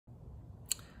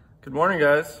Good morning,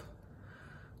 guys.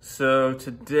 So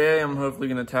today I'm hopefully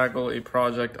going to tackle a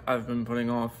project I've been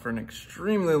putting off for an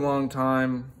extremely long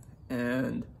time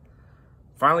and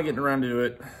finally getting around to do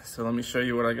it. So let me show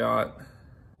you what I got.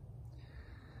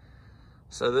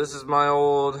 So this is my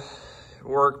old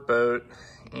work boat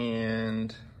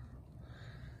and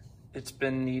it's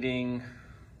been needing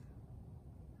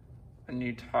a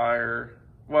new tire.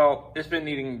 Well, it's been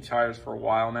needing new tires for a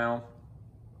while now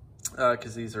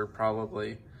because these are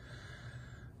probably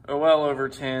well over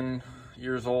 10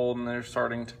 years old and they're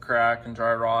starting to crack and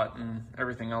dry rot and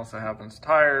everything else that happens to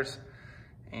tires.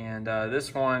 And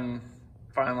this one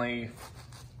finally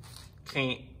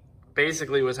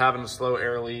basically was having a slow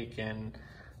air leak and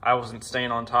I wasn't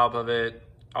staying on top of it.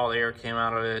 All the air came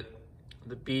out of it.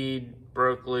 The bead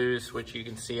broke loose, which you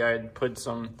can see I had put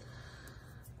some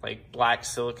like black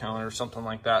silicone or something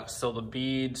like that to seal the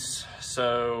beads.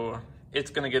 So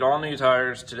it's gonna get all new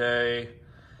tires today.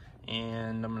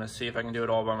 And I'm gonna see if I can do it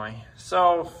all by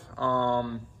myself.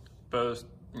 Both,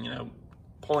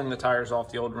 pulling the tires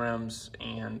off the old rims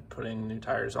and putting new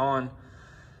tires on.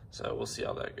 So we'll see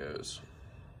how that goes.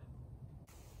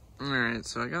 All right,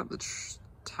 so I got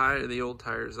the old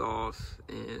tires off,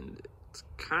 and it's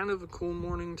kind of a cool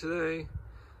morning today.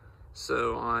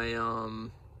 So I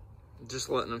just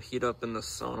letting them heat up in the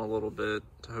sun a little bit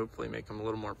to hopefully make them a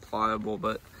little more pliable.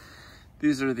 But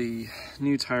these are the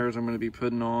new tires I'm going to be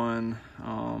putting on.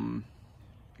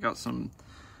 Got some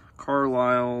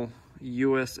Carlisle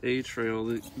USA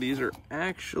Trail. These are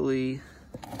actually,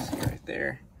 see right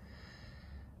there,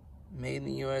 made in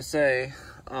the USA.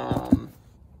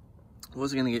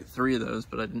 Was going to get 3 of those,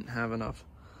 but I didn't have enough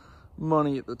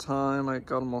money at the time. I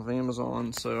got them off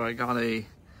Amazon, so I got a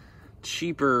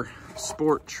cheaper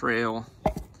Sport Trail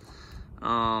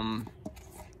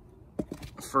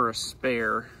for a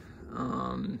spare.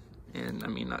 And I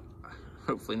mean,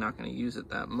 hopefully not going to use it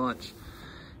that much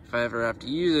if I ever have to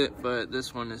use it, but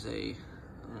this one is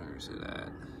where's it at?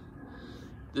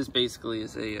 This basically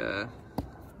is a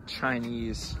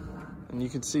Chinese, and you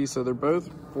can see, so they're both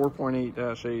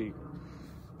 4.8-8,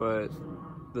 but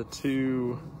the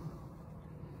two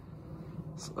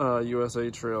USA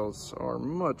Trails are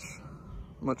much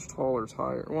taller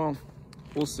tire. Well,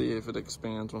 we'll see if it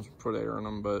expands once we put air in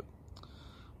them, but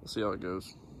we'll see how it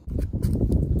goes.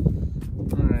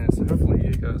 Alright, so hopefully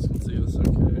you guys can see this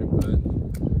okay, but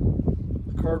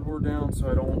the cardboard down so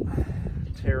I don't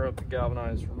tear up the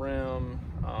galvanized rim.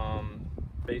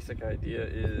 Basic idea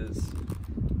is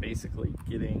basically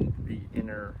getting the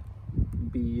inner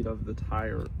bead of the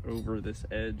tire over this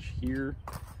edge here.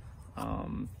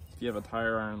 If you have a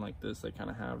tire iron like this, they kind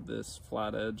of have this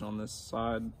flat edge on this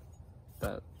side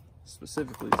that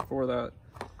specifically is for that.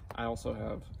 I also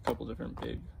have a couple different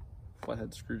big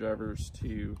flathead screwdrivers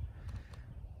to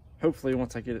hopefully,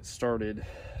 once I get it started,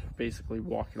 basically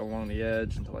walk it along the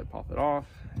edge until I pop it off,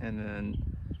 and then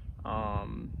I'll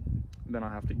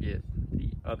have to get the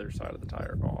other side of the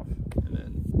tire off and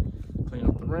then clean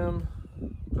up the rim,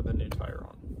 put the new tire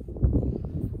on.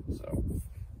 So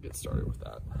get started with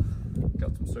that.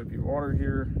 Got some soapy water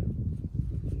here.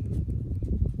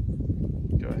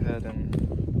 Go ahead and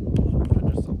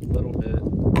put just a little bit,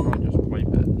 probably just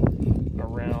wipe it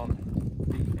around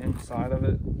the inside of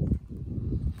it.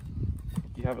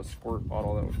 If you have a squirt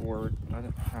bottle, that would work. I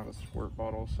don't have a squirt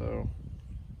bottle, so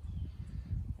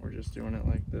we're just doing it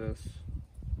like this,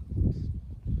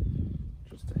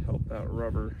 just to help that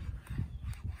rubber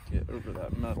get over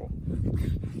that metal.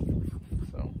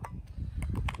 So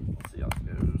let's see how it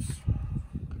goes.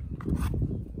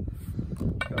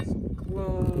 Got some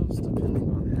gloves, depending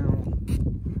on how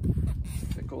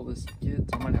fickle this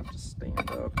gets. I might have to stand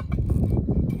up to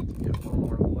get a little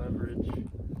more leverage.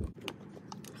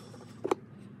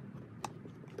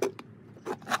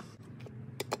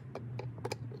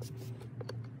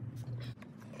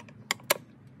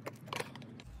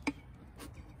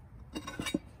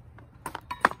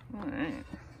 All right.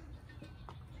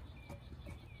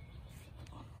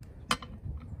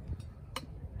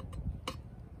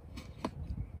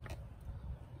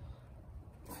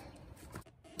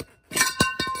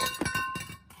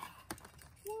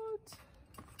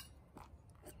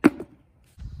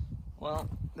 Well,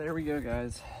 there we go,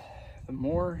 guys. The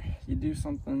more you do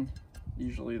something,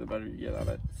 usually the better you get at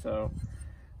it. So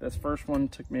this first one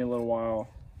took me a little while.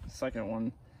 The second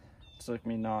one took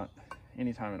me not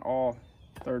any time at all.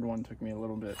 Third one took me a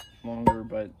little bit longer,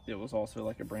 but it was also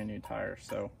like a brand new tire.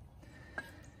 So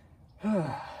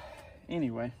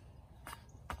anyway,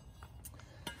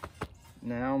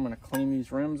 now I'm gonna clean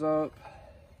these rims up.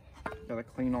 Gotta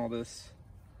clean all this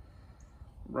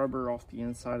rubber off the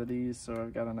inside of these, so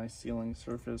I've got a nice sealing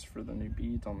surface for the new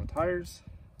beads on the tires.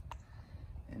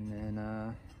 And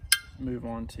then move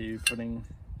on to putting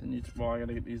the new, well, I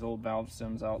gotta get these old valve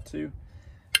stems out too.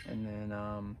 And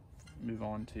then move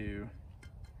on to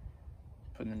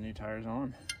putting the new tires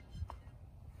on.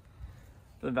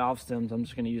 For the valve stems, I'm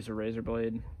just gonna use a razor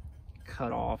blade,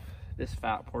 cut off this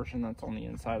fat portion that's on the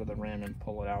inside of the rim and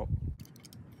pull it out.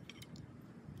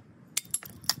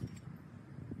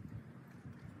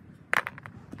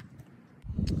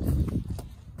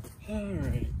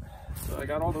 Alright, so I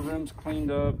got all the rims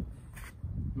cleaned up,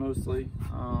 mostly.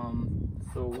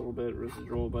 Still a little bit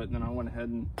residual, but then I went ahead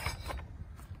and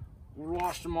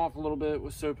washed them off a little bit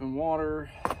with soap and water.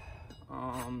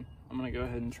 I'm gonna go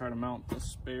ahead and try to mount the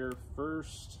spare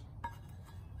first,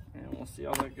 and we'll see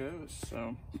how that goes.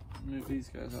 So, move these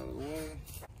guys out of the way.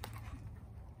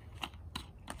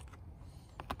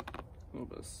 A little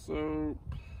bit of soap.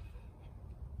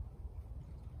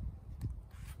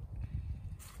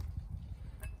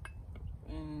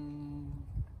 And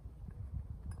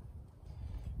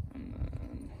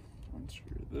then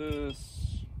unscrew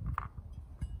this.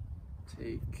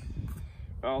 Take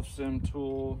valve stem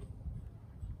tool,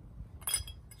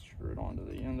 screw it onto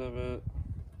the end of it.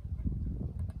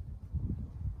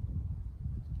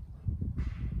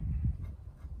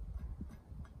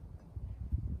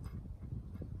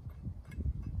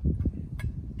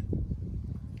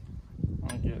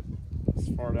 I'll get as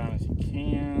far down as you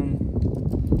can.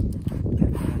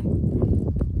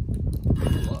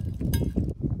 Pull up.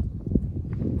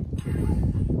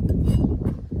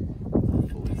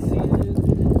 Fully seated.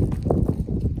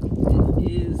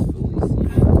 It is fully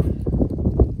seated.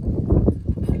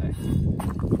 Okay.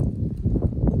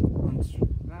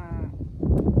 Unscrew that.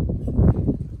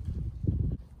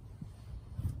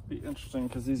 Be interesting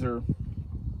because these are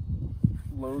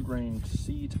load range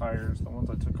C tires. The ones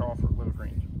I took off are load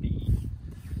range B,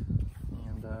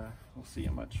 and we'll see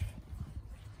how much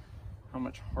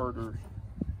harder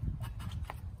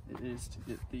it is to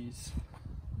get these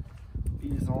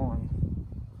on.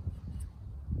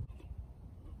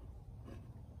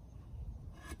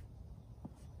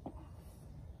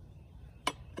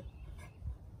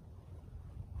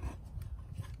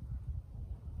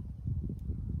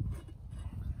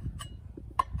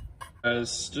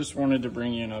 Guys, just wanted to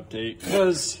bring you an update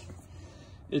because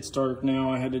it's dark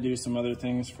now. I had to do some other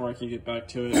things before I could get back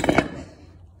to it.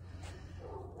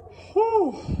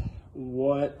 Whew,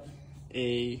 what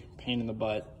a pain in the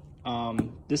butt.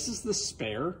 This is the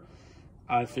spare.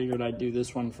 I figured I'd do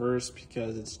this one first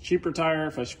because it's a cheaper tire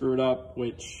if I screw it up,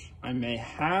 which I may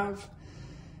have,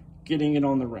 getting it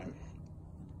on the rim.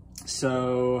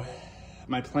 So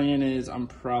my plan is I'm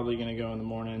probably gonna go in the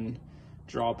morning,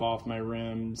 drop off my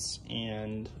rims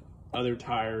and other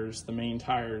tires, the main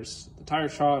tires, the tire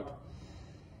shop,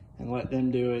 and let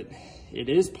them do it. It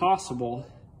is possible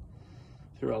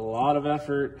through a lot of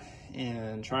effort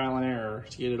and trial and error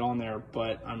to get it on there,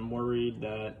 but I'm worried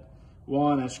that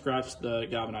one, I scratched the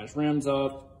galvanized rims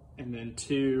up, and then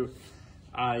two,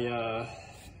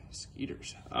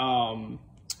 skeeters,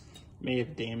 may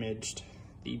have damaged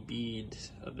the bead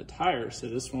of the tire. So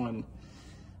this one,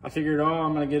 I figured, oh,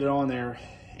 I'm gonna get it on there,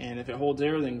 and if it holds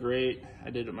air, then great. I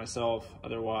did it myself.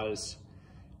 Otherwise,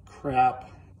 crap.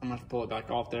 I'm gonna have to pull it back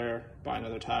off there, buy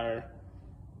another tire,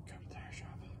 go to the tire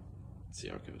shop, see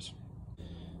how it goes.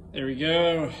 There we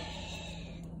go.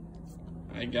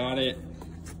 I got it.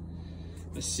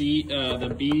 The seat,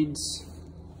 the beads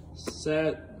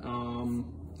set,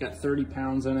 got 30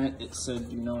 pounds in it. It said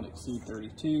do not exceed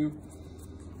 32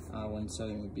 when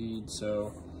setting the bead.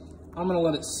 So I'm gonna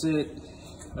let it sit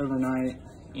overnight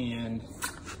and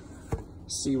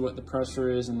see what the pressure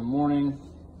is in the morning.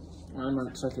 I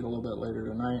might check it a little bit later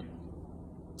tonight.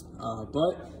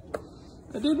 But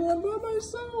I did one by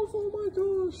myself. Oh my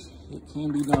gosh, it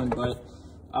can be done. But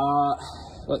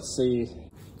let's see.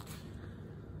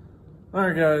 All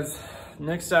right, guys.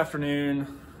 Next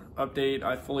afternoon update.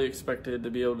 I fully expected to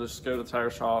be able to just go to the tire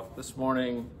shop this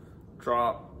morning,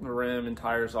 drop the rim and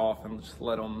tires off, and just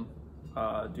let them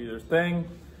do their thing.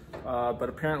 But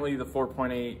apparently the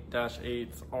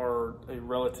 4.8-8s are a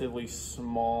relatively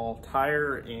small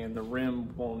tire and the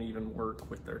rim won't even work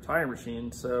with their tire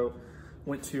machine. So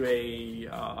went to a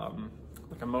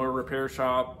like a mower repair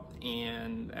shop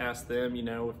and asked them, you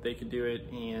know, if they could do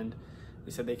it, and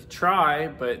they said they could try,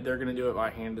 but they're gonna do it by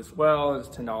hand as well. It's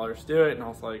 $10 to do it. And I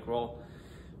was like, well,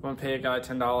 I'm gonna pay a guy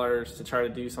 $10 to try to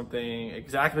do something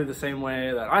exactly the same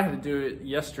way that I had to do it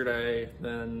yesterday,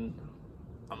 then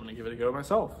I'm gonna give it a go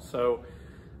myself. So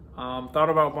thought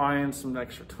about buying some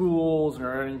extra tools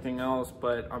or anything else,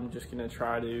 but I'm just gonna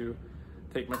try to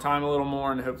take my time a little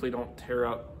more and hopefully don't tear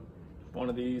up one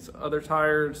of these other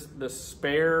tires. The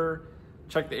spare,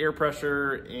 checked the air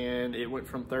pressure and it went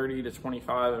from 30 to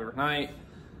 25 overnight.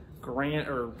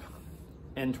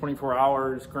 In 24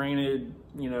 hours, granted,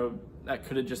 you know, that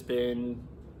could have just been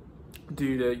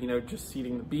due to, you know, just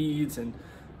seating the beads and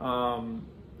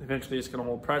eventually it's gonna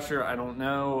hold pressure. I don't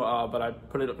know, but I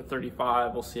put it up at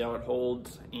 35. We'll see how it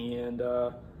holds. And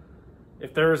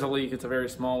if there is a leak, it's a very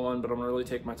small one, but I'm gonna really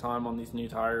take my time on these new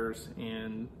tires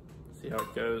and see how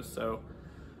it goes. So,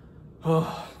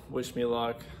 wish me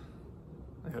luck.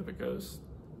 I hope it goes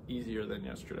easier than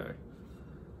yesterday.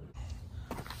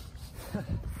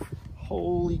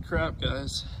 Holy crap,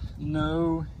 guys.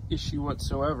 No issue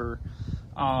whatsoever.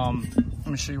 Let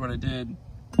me show you what I did.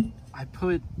 I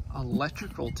put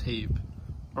electrical tape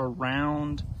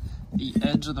around the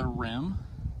edge of the rim,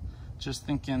 just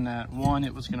thinking that one,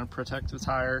 it was going to protect the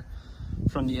tire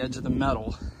from the edge of the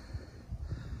metal.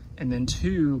 And then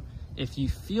two, if you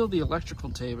feel the electrical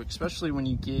tape, especially when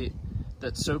you get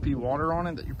that soapy water on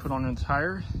it that you put on the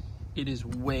tire, it is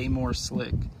way more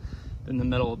slick than the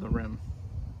metal of the rim.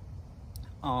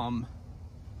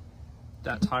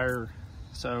 That tire,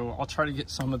 so I'll try to get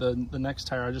some of the next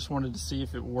tire. I just wanted to see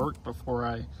if it worked before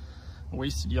I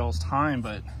wasted y'all's time,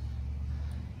 but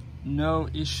no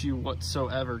issue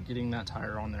whatsoever getting that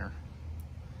tire on there.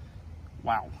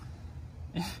 Wow.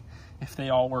 If they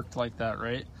all worked like that,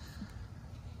 right?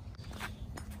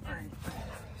 All right,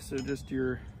 so just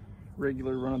your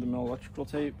regular run-of-the-mill electrical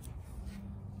tape,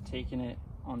 taking it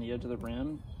on the edge of the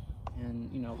rim, and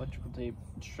you know, electrical tape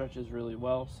stretches really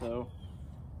well, so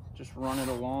just run it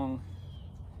along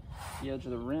the edge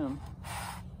of the rim,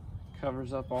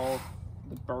 covers up all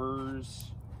the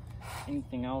burrs,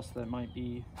 anything else that might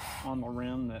be on the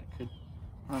rim that could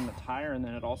harm the tire, and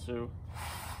then it also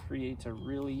creates a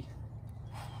really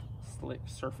slick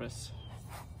surface.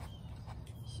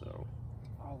 So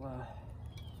I'll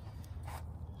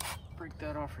break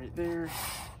that off right there.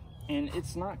 And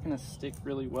it's not going to stick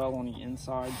really well on the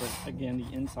inside, but again,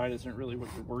 the inside isn't really what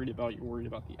you're worried about. You're worried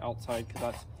about the outside because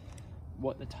that's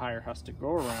what the tire has to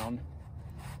go around.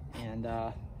 And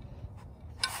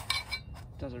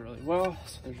does it really well.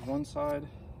 So there's one side,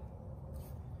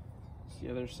 there's the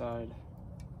other side.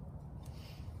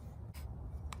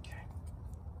 Okay.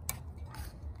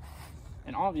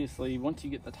 And obviously, once you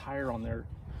get the tire on there,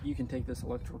 you can take this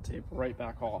electrical tape right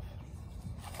back off.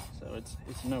 So it's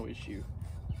no issue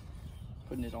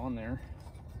putting it on there.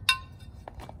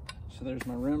 So there's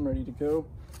my rim ready to go.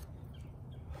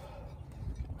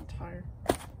 My tire.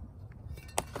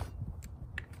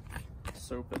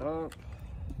 Soap it up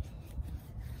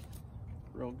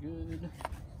real good.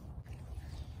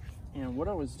 And what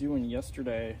I was doing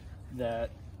yesterday that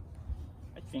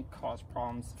I think caused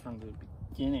problems from the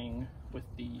beginning with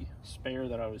the spare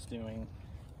that I was doing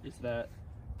is that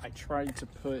I tried to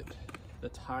put the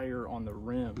tire on the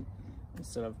rim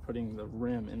instead of putting the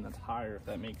rim in the tire, if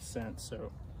that makes sense.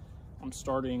 So I'm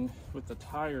starting with the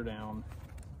tire down.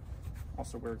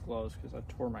 Also wear gloves because I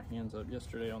tore my hands up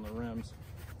yesterday on the rims.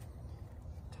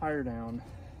 Tire down,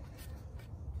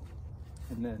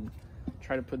 and then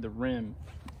try to put the rim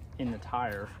in the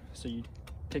tire. So you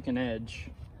take an edge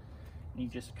and you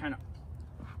just kind of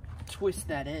twist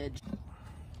that edge,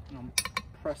 and I'm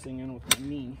pressing in with my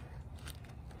knee.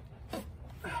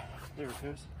 There it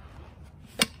goes.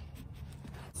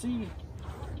 See,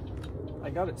 I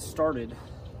got it started.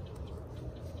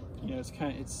 You know,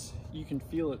 you can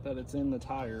feel it that it's in the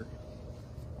tire.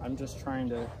 I'm just trying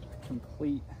to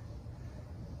complete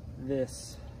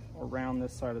this around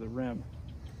this side of the rim.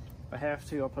 If I have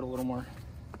to, I'll put a little more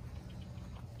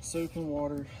soap and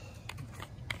water.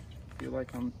 Feel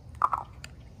like I'm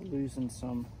losing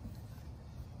some,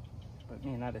 but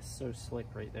man, that is so slick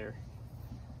right there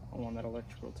on that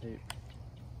electrical tape.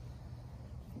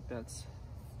 I think that's,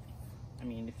 I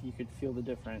mean, if you could feel the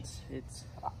difference, it's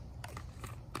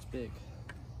big.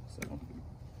 So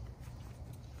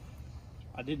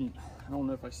I don't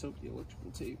know if I soaked the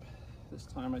electrical tape this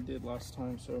time. I did last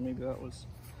time, so maybe that was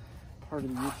part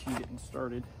of the issue getting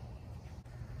started.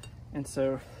 And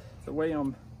so the way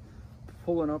I'm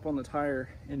pulling up on the tire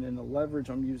and then the leverage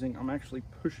I'm using, I'm actually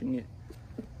pushing it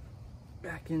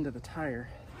back into the tire.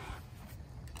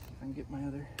 If I can get my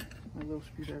little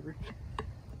screwdriver.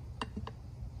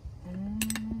 I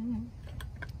don't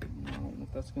know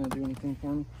if that's gonna do anything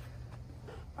for me.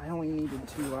 I only needed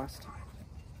 2 last time.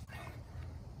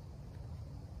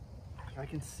 I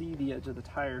can see the edge of the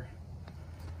tire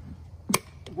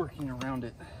working around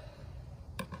it.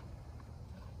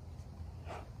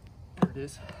 There it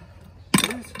is.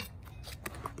 There it is.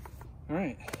 All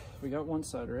right, we got one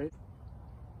side, right?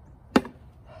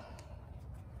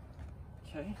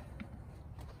 Okay.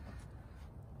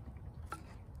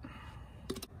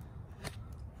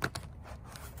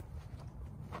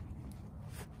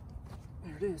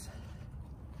 There it is.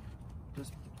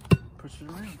 Just push it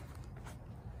around.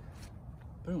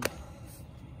 Boom.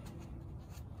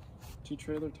 2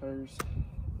 trailer tires.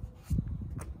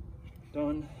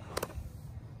 Done.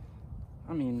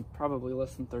 I mean, probably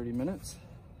less than 30 minutes.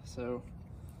 So,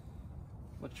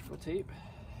 electrical tape.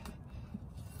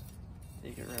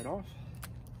 Take it right off.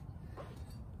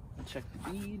 And check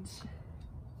the beads.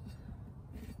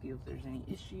 See if there's any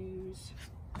issues,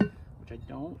 which I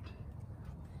don't.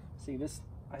 See this,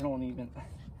 I don't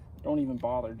even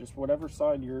bother. Just whatever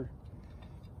side you're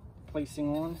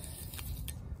placing on,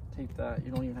 tape that.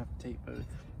 You don't even have to tape both.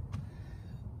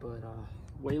 But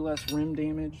way less rim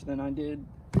damage than I did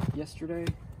yesterday,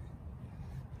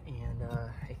 and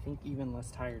I think even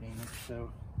less tire damage.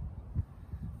 So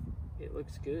it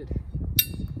looks good.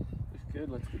 Looks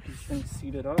good. Let's get these things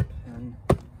seated up and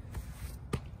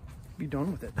be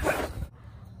done with it.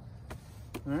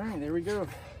 All right, there we go.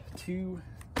 2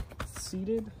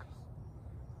 seated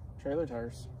trailer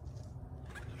tires.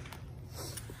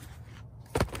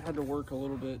 I had to work a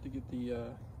little bit to get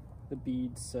the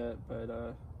beads set,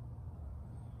 but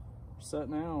set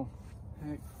now.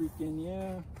 Heck freaking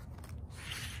yeah.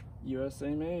 USA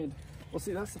made. Well,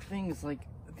 see, that's the thing, is like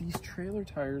these trailer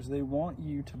tires, they want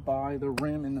you to buy the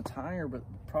rim and the tire, but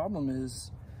the problem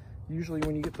is usually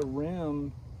when you get the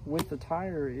rim with the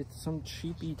tire, it's some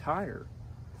cheapy tire.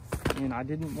 And I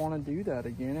didn't want to do that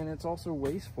again, and it's also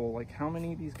wasteful. Like, how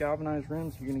many of these galvanized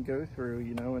rims are you going to go through,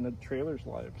 you know, in a trailer's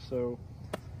life? So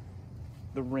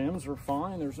the rims are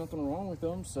fine, there's nothing wrong with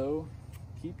them, so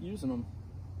keep using them.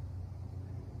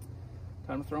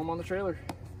 Time to throw them on the trailer.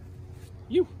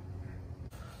 You.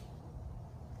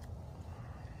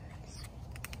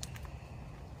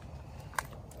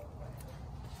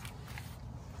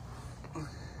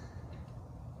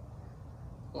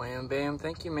 Wham bam,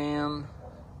 thank you ma'am.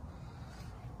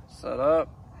 Set up.